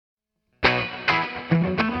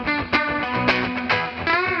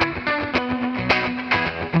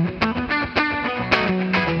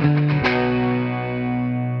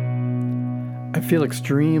feel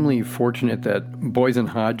extremely fortunate that Boysen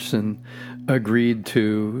Hodgson agreed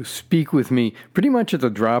to speak with me pretty much at the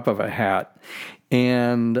drop of a hat.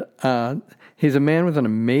 And he's a man with an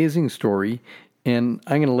amazing story, and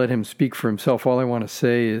I'm going to let him speak for himself. All I want to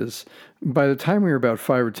say is, by the time we were about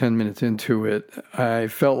 5 or 10 minutes into it, I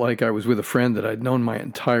felt like I was with a friend that I'd known my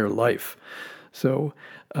entire life. So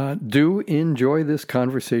do enjoy this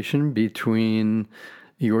conversation between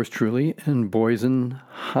yours truly and Boysen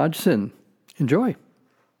Hodgson. Enjoy.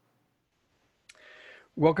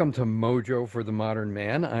 Welcome to Mojo for the Modern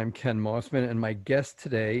Man. I'm Ken Mossman, and my guest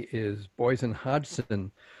today is Boysen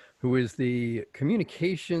Hodgson, who is the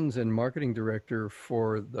Communications and Marketing Director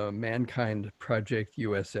for the Mankind Project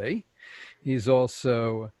USA. He's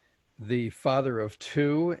also the father of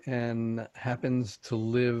two and happens to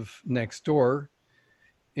live next door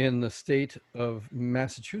in the state of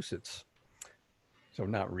Massachusetts. So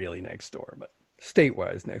not really next door, but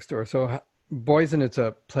state-wise next door. So Boysen, it's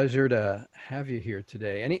a pleasure to have you here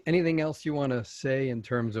today. Anything else you want to say in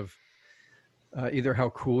terms of either how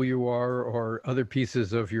cool you are or other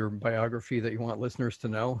pieces of your biography that you want listeners to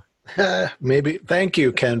know? Maybe. Thank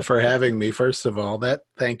you, Ken, for having me. First of all,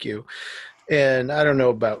 thank you. And I don't know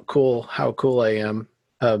about how cool I am.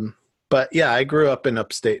 But yeah, I grew up in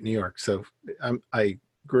upstate New York. So I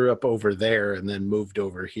grew up over there and then moved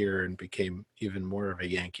over here and became even more of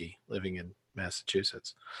a Yankee living in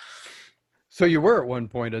Massachusetts. So you were at one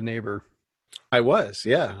point a neighbor. I was,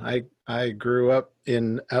 yeah. I grew up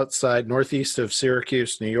outside northeast of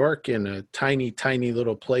Syracuse, New York, in a tiny, tiny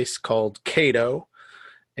little place called Cato,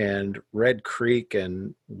 and Red Creek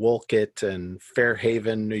and Wolcott and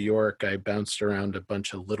Fairhaven, New York. I bounced around a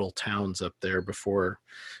bunch of little towns up there before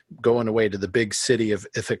going away to the big city of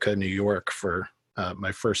Ithaca, New York for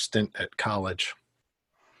my first stint at college.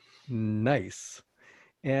 Nice.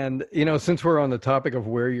 And, since we're on the topic of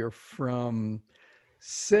where you're from,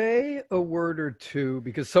 say a word or two,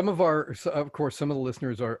 because some of the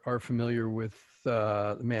listeners are familiar with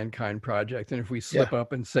the Mankind Project. And if we slip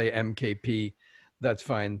up and say MKP, that's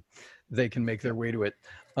fine. They can make their way to it.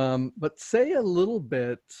 But say a little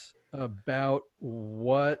bit about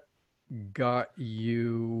what got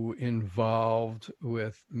you involved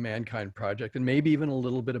with Mankind Project, and maybe even a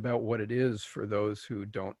little bit about what it is for those who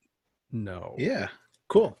don't know. Yeah.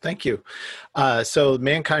 Cool. Thank you. So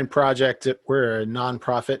Mankind Project, we're a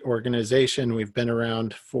nonprofit organization. We've been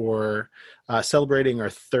around for celebrating our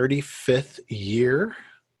 35th year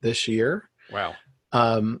this year. Wow.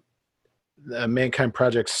 The Mankind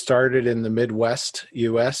Project started in the Midwest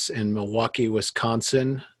U.S. in Milwaukee,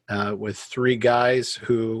 Wisconsin, with three guys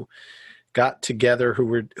who got together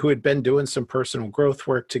who had been doing some personal growth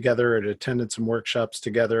work together and attended some workshops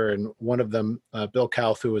together. And one of them, Bill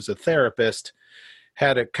Kauth, who was a therapist,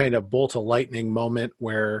 had a kind of bolt of lightning moment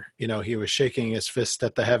where, he was shaking his fist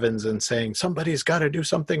at the heavens and saying, somebody's got to do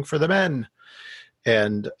something for the men,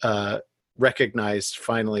 and recognized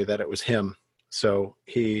finally that it was him. So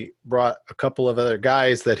he brought a couple of other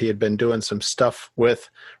guys that he had been doing some stuff with,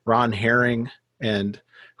 Ron Herring, and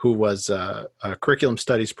who was a curriculum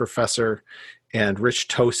studies professor, and Rich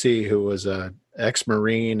Tosi, who was an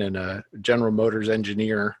ex-Marine and a General Motors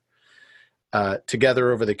engineer,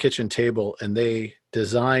 together over the kitchen table. And they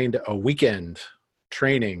designed a weekend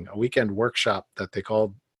workshop that they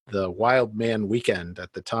called the Wild Man Weekend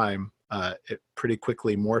at the time. It pretty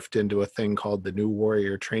quickly morphed into a thing called the New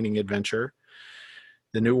Warrior Training Adventure.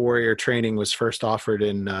 The New Warrior Training was first offered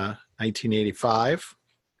in 1985.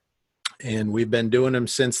 And we've been doing them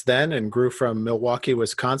since then, and grew from Milwaukee,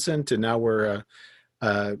 Wisconsin to now we're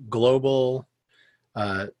a global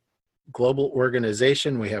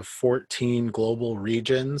organization. We have 14 global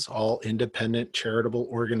regions, all independent charitable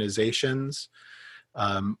organizations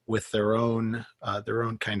with their own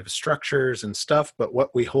kind of structures and stuff. But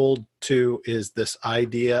what we hold to is this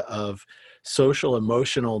idea of social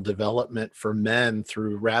emotional development for men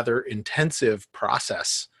through rather intensive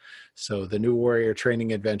process. So the New Warrior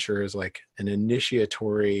Training Adventure is like an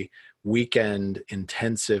initiatory weekend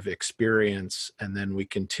intensive experience. And then we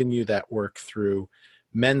continue that work through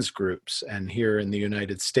men's groups. And here in the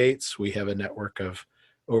United States, we have a network of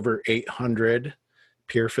over 800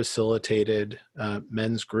 peer facilitated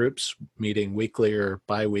men's groups meeting weekly or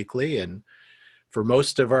biweekly. And for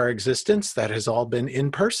most of our existence, that has all been in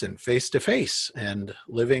person, face to face. And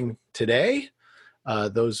living today,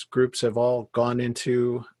 those groups have all gone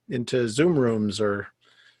into Zoom rooms or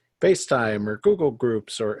FaceTime or Google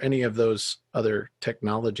Groups or any of those other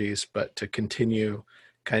technologies, but to continue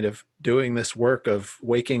kind of doing this work of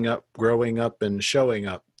waking up, growing up, and showing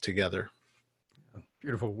up together.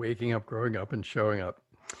 Beautiful. Waking up, growing up, and showing up.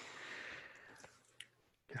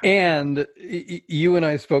 And you and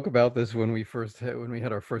I spoke about this when we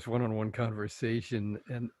had our first one-on-one conversation,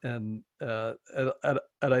 and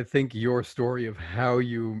I think your story of how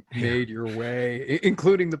you Yeah. made your way,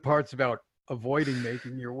 including the parts about avoiding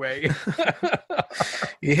making your way.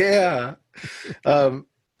 Yeah. Um,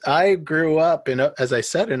 I grew up as I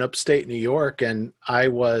said, in upstate New York, and I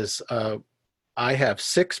have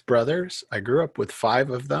six brothers. I grew up with five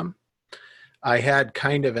of them. I had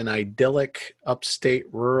kind of an idyllic upstate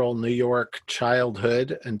rural New York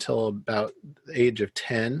childhood until about the age of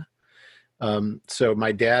 10. So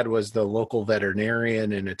my dad was the local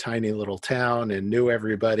veterinarian in a tiny little town and knew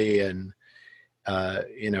everybody. And,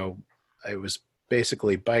 it was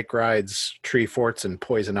basically bike rides, tree forts, and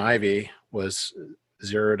poison ivy was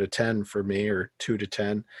 0 to 10 for me, or 2 to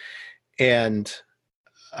 10. And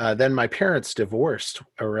then my parents divorced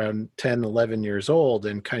around 10, 11 years old,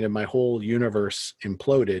 and kind of my whole universe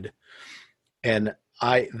imploded. And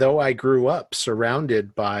though I grew up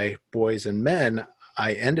surrounded by boys and men,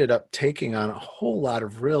 I ended up taking on a whole lot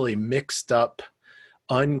of really mixed up,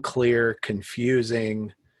 unclear,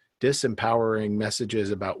 confusing, disempowering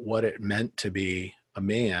messages about what it meant to be a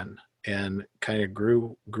man, and kind of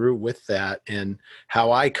grew with that. And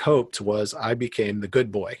how I coped was I became the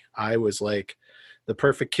good boy. I was like the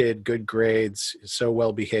perfect kid, good grades, so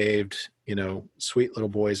well behaved, sweet little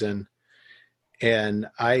boys. And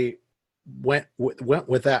I went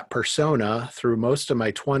with that persona through most of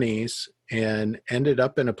my 20s, and ended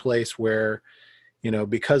up in a place where,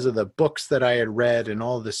 because of the books that I had read and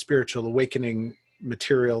all the spiritual awakening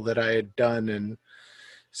material that I had done, and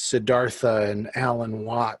Siddhartha and Alan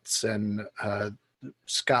Watts and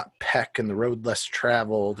Scott Peck and The Road Less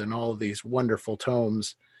Traveled and all of these wonderful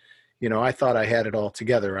tomes, I thought I had it all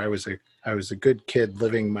together. I was a good kid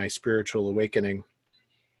living my spiritual awakening.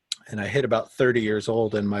 And I hit about 30 years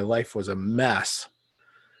old, and my life was a mess.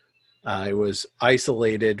 I was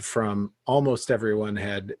isolated from almost everyone,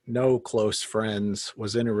 had no close friends,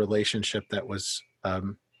 was in a relationship that was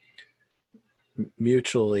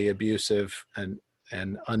mutually abusive and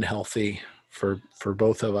unhealthy for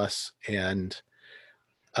both of us. And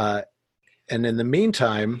in the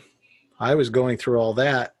meantime, I was going through all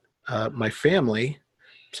that. My family,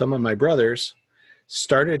 some of my brothers,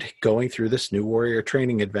 started going through this New Warrior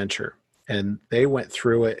training adventure, and they went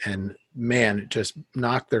through it, and man, it just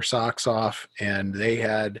knocked their socks off. And they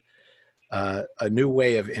had a new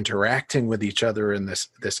way of interacting with each other, and this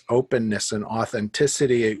openness and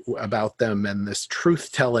authenticity about them, and this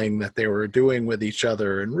truth telling that they were doing with each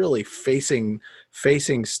other, and really facing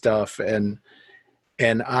stuff. And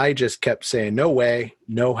I just kept saying, no way,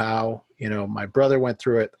 no how. My brother went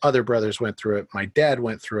through it. Other brothers went through it. My dad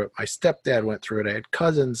went through it. My stepdad went through it. I had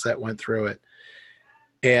cousins that went through it.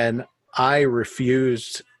 And I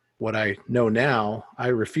refused what I know now. I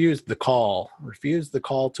refused the call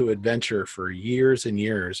to adventure for years and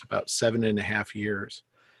years, about 7.5 years.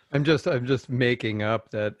 I'm just making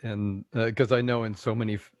up that, and because I know in so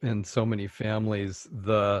many families,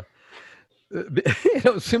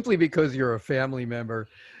 simply because you're a family member,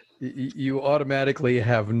 you automatically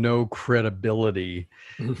have no credibility.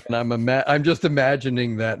 And I'm just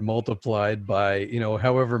imagining that multiplied by,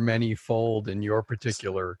 however many fold in your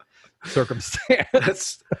particular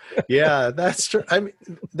circumstance. That's true. I mean,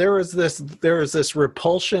 there was this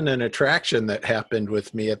repulsion and attraction that happened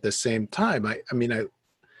with me at the same time.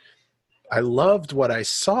 I loved what I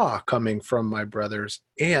saw coming from my brothers,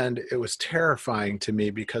 and it was terrifying to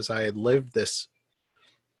me because I had lived this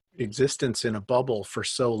existence in a bubble for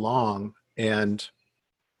so long. And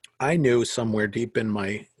I knew somewhere deep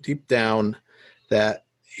down that,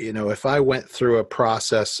 if I went through a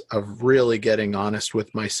process of really getting honest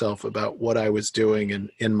with myself about what I was doing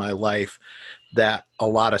in my life, that a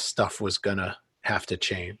lot of stuff was going to have to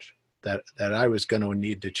change, that I was going to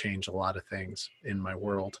need to change a lot of things in my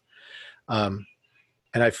world. And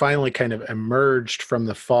I finally kind of emerged from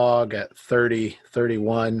the fog at 30,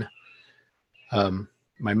 31.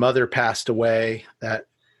 My mother passed away. That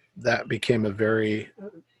became a very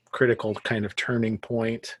critical kind of turning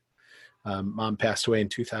point. Mom passed away in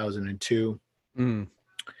 2002.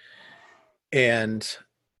 And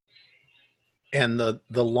the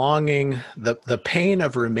longing, the pain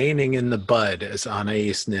of remaining in the bud, as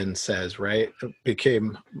Anais Nin says, right?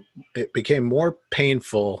 It became more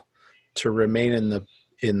painful to remain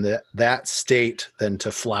in that state than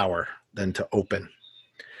to flower, than to open.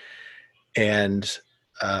 And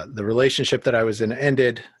the relationship that I was in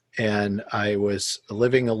ended, and I was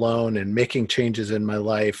living alone and making changes in my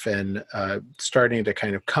life, and starting to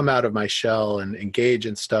kind of come out of my shell and engage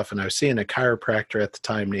in stuff. And I was seeing a chiropractor at the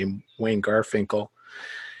time named Wayne Garfinkel.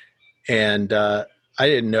 And I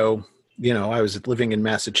didn't know, I was living in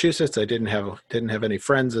Massachusetts. I didn't have any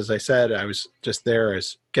friends. As I said, I was just there. I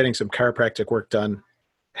was getting some chiropractic work done,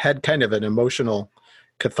 had kind of an emotional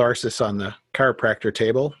catharsis on the chiropractor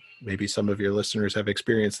table. Maybe some of your listeners have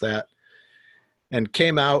experienced that, and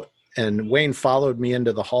came out, and Wayne followed me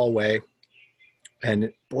into the hallway,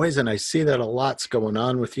 and Boysen, I see that a lot's going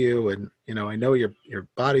on with you. And, I know your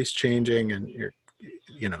body's changing, and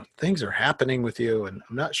things are happening with you, and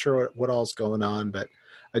I'm not sure what all's going on, but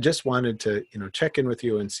I just wanted to, check in with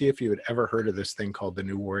you and see if you had ever heard of this thing called the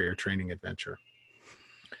New Warrior Training Adventure.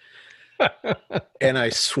 And I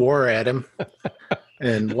swore at him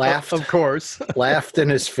and laughed, of course, laughed in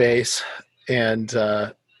his face. And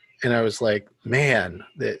I was like, man,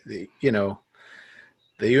 the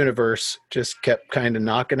universe just kept kind of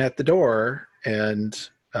knocking at the door. And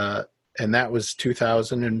that was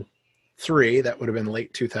 2003. That would have been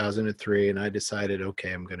late 2003. And I decided,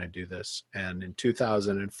 okay, I'm going to do this. And in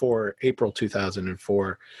 2004, April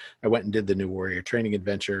 2004, I went and did the New Warrior Training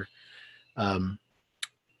Adventure.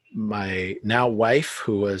 My now wife,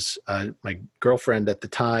 who was my girlfriend at the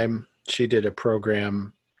time, she did a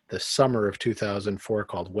program the summer of 2004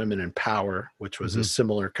 called Women in Power, which was a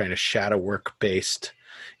similar kind of shadow work based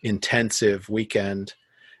intensive weekend.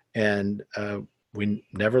 And we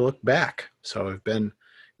never looked back. So I've been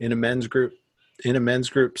in a men's group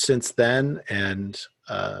since then, and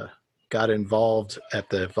got involved at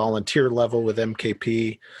the volunteer level with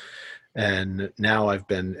MKP. And now I've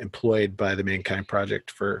been employed by the Mankind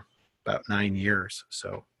Project for about 9 years.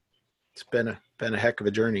 So it's been a heck of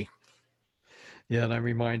a journey. Yeah, and I'm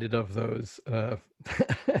reminded of those. I'm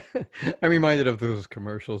reminded of those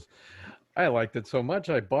commercials. I liked it so much,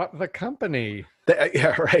 I bought the company.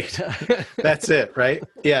 Yeah, right. That's it, right?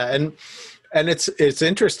 Yeah, and it's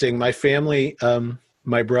interesting. My family,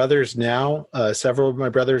 my brothers now, several of my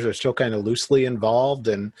brothers are still kind of loosely involved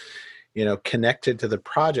and connected to the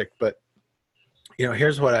project. But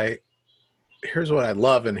here's what I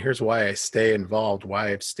love, and here's why I stay involved. Why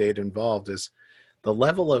I've stayed involved is the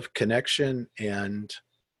level of connection and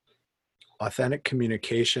authentic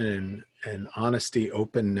communication and honesty,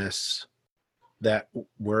 openness that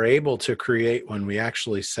we're able to create when we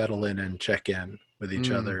actually settle in and check in with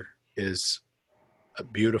each other is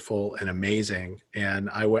beautiful and amazing.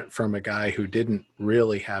 And I went from a guy who didn't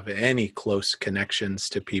really have any close connections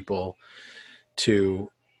to people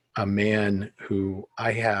to a man who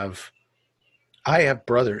I have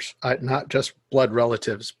brothers, not just blood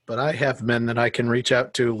relatives, but I have men that I can reach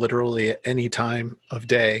out to literally at any time of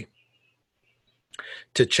day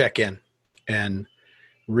to check in and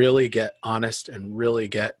really get honest and really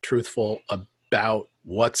get truthful about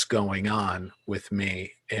what's going on with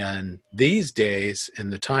me. And these days, in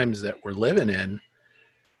the times that we're living in,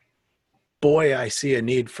 boy, I see a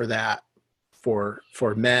need for that, for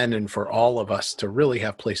men and for all of us to really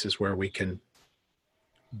have places where we can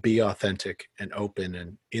be authentic and open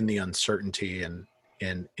and in the uncertainty and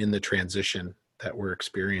in the transition that we're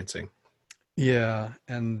experiencing. Yeah,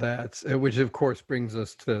 and that's which of course brings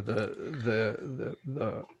us to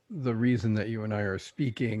the reason that you and I are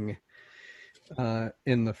speaking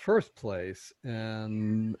in the first place,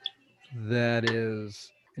 and that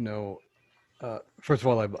is, first of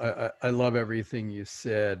all, I love everything you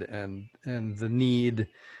said, and the need,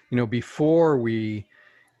 before we'd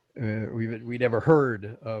ever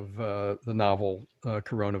heard of the novel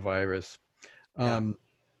coronavirus.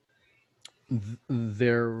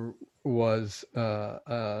 There was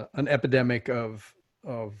an epidemic of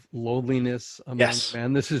loneliness among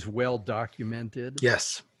men. This is well documented.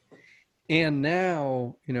 Yes. And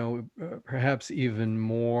now, perhaps even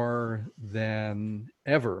more than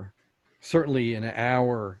ever, certainly in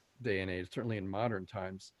our day and age, certainly in modern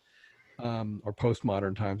times, or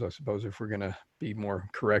postmodern times, I suppose, if we're going to be more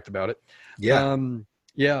correct about it. Yeah.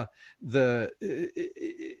 The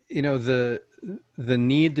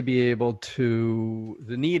need to be able to,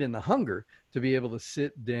 the need and the hunger to be able to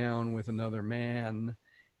sit down with another man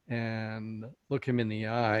and look him in the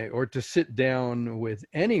eye, or to sit down with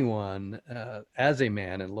anyone as a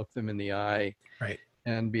man and look them in the eye, right?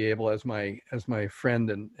 And be able, as my friend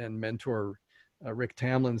and mentor Rick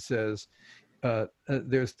Tamlin says,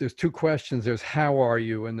 there's two questions. There's how are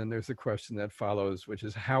you, and then there's the question that follows, which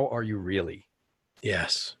is how are you really?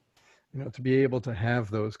 Yes. To be able to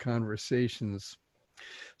have those conversations.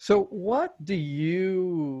 So what do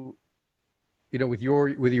you, with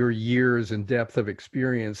your years and depth of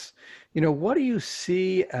experience, what do you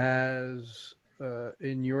see as,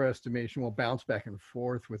 in your estimation, we'll bounce back and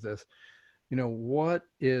forth with this, what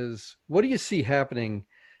do you see happening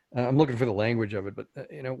I'm looking for the language of it, but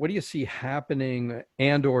what do you see happening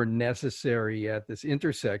and or necessary at this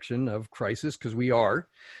intersection of crisis? Because we are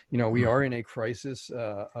in a crisis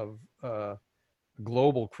of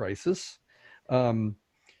global crisis. Um,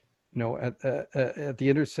 at the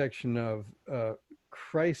intersection of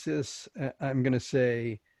crisis, I'm going to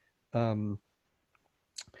say um,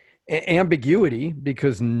 ambiguity,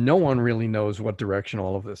 because no one really knows what direction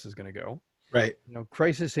all of this is going to go. Right.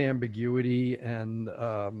 Crisis, ambiguity, and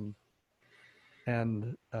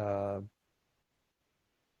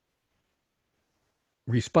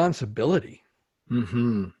responsibility.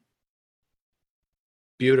 Mm-hmm.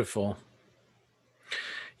 Beautiful.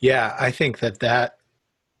 Yeah, I think that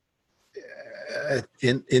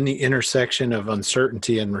in the intersection of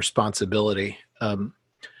uncertainty and responsibility,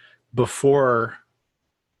 before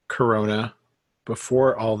Corona,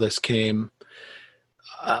 before all this came,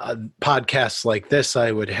 podcasts like this,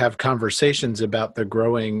 I would have conversations about the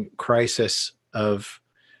growing crisis of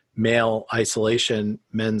male isolation,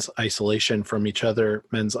 men's isolation from each other,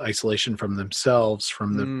 men's isolation from themselves,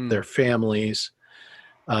 from their families,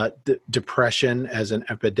 depression as an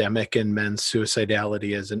epidemic in men,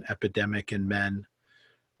 suicidality as an epidemic in men,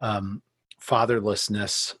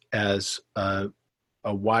 fatherlessness as a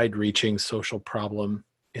wide-reaching social problem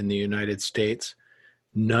in the United States.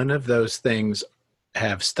 None of those things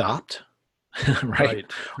have stopped, right?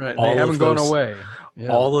 Right. They haven't gone away. Yeah.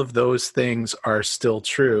 All of those things are still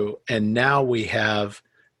true. And now we have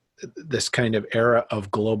this kind of era of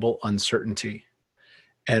global uncertainty.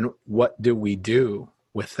 And what do we do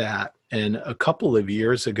with that? And a couple of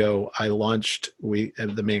years ago,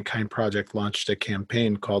 the Mankind Project launched a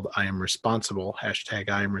campaign called I Am Responsible, hashtag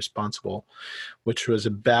I Am Responsible, which was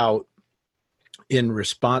about, in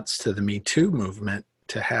response to the Me Too movement,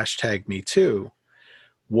 to hashtag Me Too,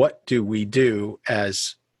 what do we do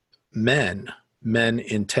as men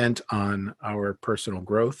intent on our personal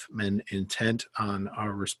growth, men intent on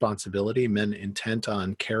our responsibility, men intent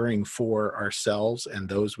on caring for ourselves and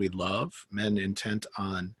those we love, men intent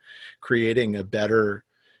on creating a better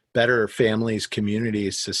families,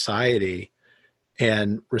 communities, society.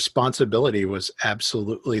 And responsibility was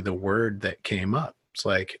absolutely the word that came up. It's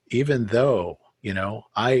like, even though,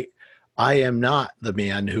 I am not the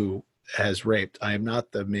man who has raped, I am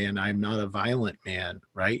not the man, I'm not a violent man,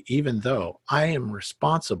 right? Even though I am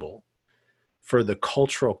responsible for the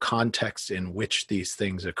cultural context in which these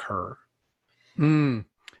things occur.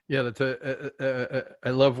 Yeah, that's I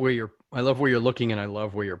love where you're looking, and I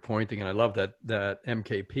love where you're pointing, and I love that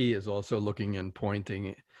MKP is also looking and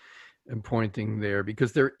pointing there,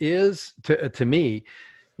 because there is, to me,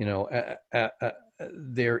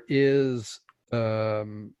 there is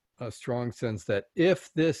a strong sense that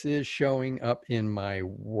if this is showing up in my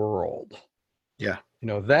world,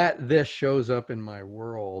 that this shows up in my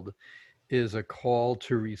world is a call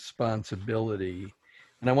to responsibility.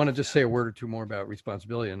 And I want to just say a word or two more about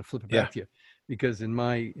responsibility and flip it back to you, because in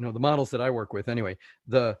my, the models that I work with anyway,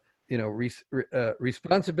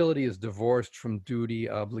 responsibility is divorced from duty,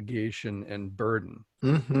 obligation, and burden.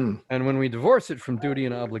 Mm-hmm. And when we divorce it from duty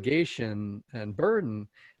and obligation and burden,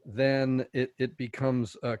 then it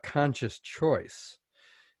becomes a conscious choice.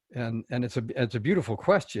 And it's a beautiful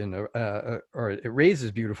question, or it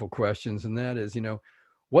raises beautiful questions. And that is,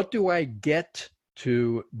 what do I get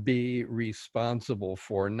to be responsible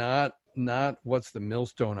for? Not what's the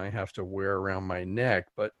millstone I have to wear around my neck,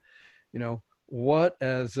 but, what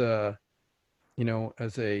as a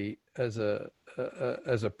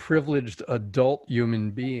privileged adult human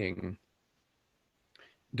being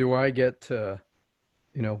do I get to,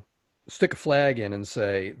 stick a flag in and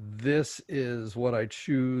say, this is what I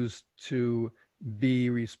choose to be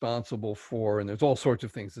responsible for. And there's all sorts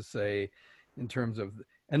of things to say in terms of,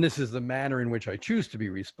 and this is the manner in which I choose to be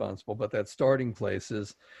responsible. But that starting place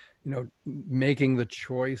is, making the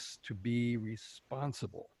choice to be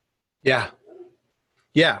responsible. Yeah.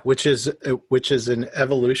 Yeah. Which is an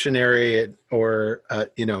evolutionary, or,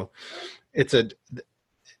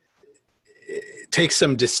 it takes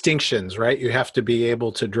some distinctions, right? You have to be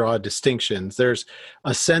able to draw distinctions. There's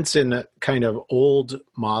a sense in a kind of old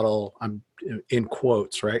model, I'm in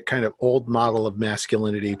quotes, right? Kind of old model of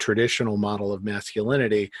masculinity, traditional model of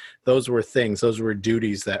masculinity. Those were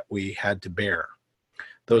duties that we had to bear.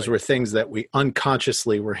 Those were things that we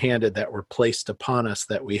unconsciously were handed, that were placed upon us,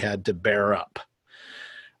 that we had to bear up.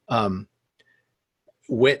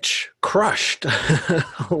 Which crushed a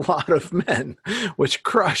lot of men, which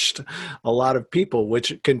crushed a lot of people,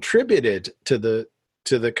 which contributed to the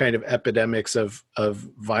to the kind of epidemics of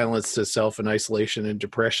violence to self and isolation and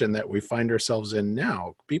depression that we find ourselves in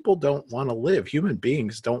now. People don't want to live. Human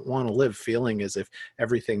beings don't want to live feeling as if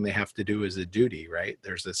everything they have to do is a duty, right?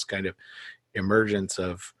 There's this kind of emergence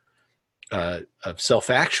of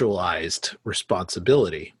self-actualized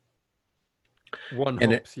responsibility. One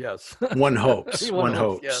hopes, yes. One hopes. One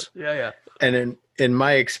hopes. Yeah. And in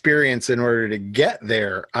my experience, in order to get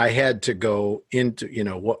there, I had to go into,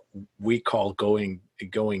 what we call going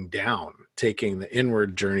down, taking the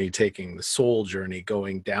inward journey, taking the soul journey,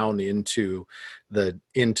 going down into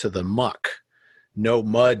the muck. No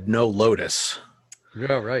mud, no lotus.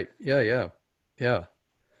 Yeah, right. Yeah.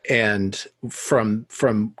 And from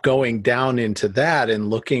going down into that and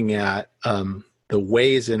looking at the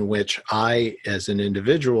ways in which I, as an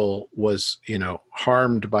individual, was,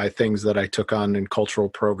 harmed by things that I took on in cultural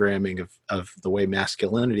programming of the way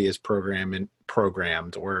masculinity is programmed,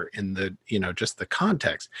 or in the, just the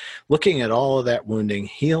context, looking at all of that wounding,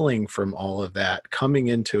 healing from all of that, coming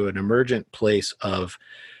into an emergent place of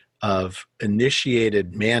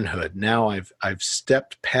initiated manhood. Now I've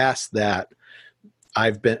stepped past that.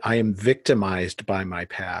 I am victimized by my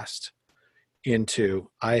past into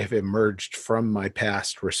I have emerged from my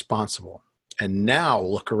past responsible, and now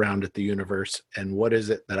look around at the universe and what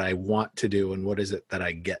is it that I want to do and what is it that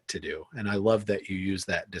I get to do. And I love that you use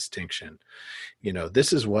that distinction.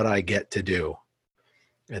 This is what I get to do.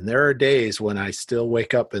 And there are days when I still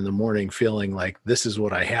wake up in the morning feeling like this is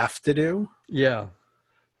what I have to do. Yeah.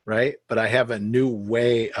 Right. But I have a new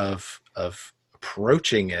way of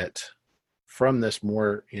approaching it from this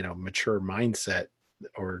more, mature mindset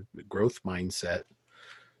or growth mindset.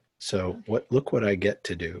 So look what I get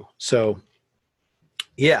to do. So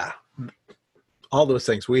yeah, all those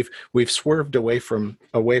things. We've swerved away from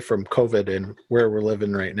COVID and where we're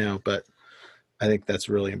living right now, but I think that's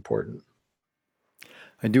really important.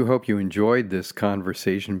 I do hope you enjoyed this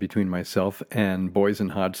conversation between myself and Boysen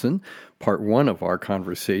Hodgson. Part 1 of our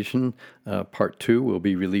conversation. Part 2 will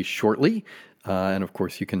be released shortly. And of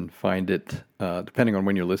course, you can find it, depending on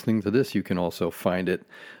when you're listening to this, you can also find it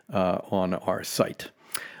on our site.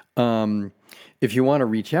 If you want to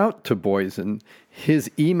reach out to Boysen,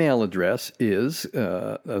 his email address is,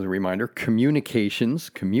 as a reminder,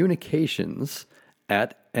 communications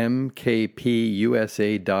at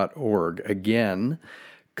mkpusa.org. Again,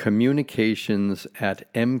 communications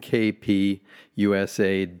at mkpusa.org.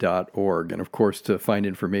 And of course, to find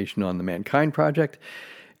information on the Mankind Project,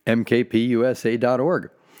 mkpusa.org,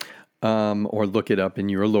 or look it up in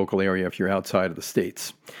your local area if you're outside of the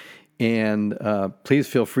States. And please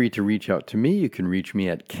feel free to reach out to me. You can reach me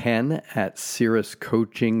at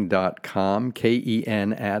ken@cirruscoaching.com,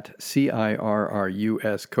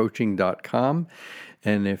 ken@cirruscoaching.com.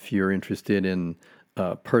 And if you're interested in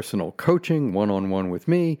personal coaching, one-on-one with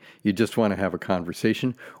me, you just want to have a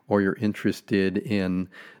conversation, or you're interested in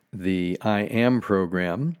the I Am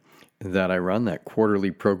program that I run, that quarterly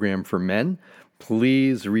program for men,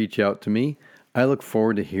 please reach out to me. I look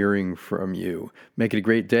forward to hearing from you. Make it a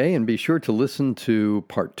great day, and be sure to listen to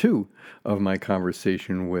part 2 of my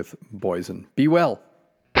conversation with Boysen. Be well.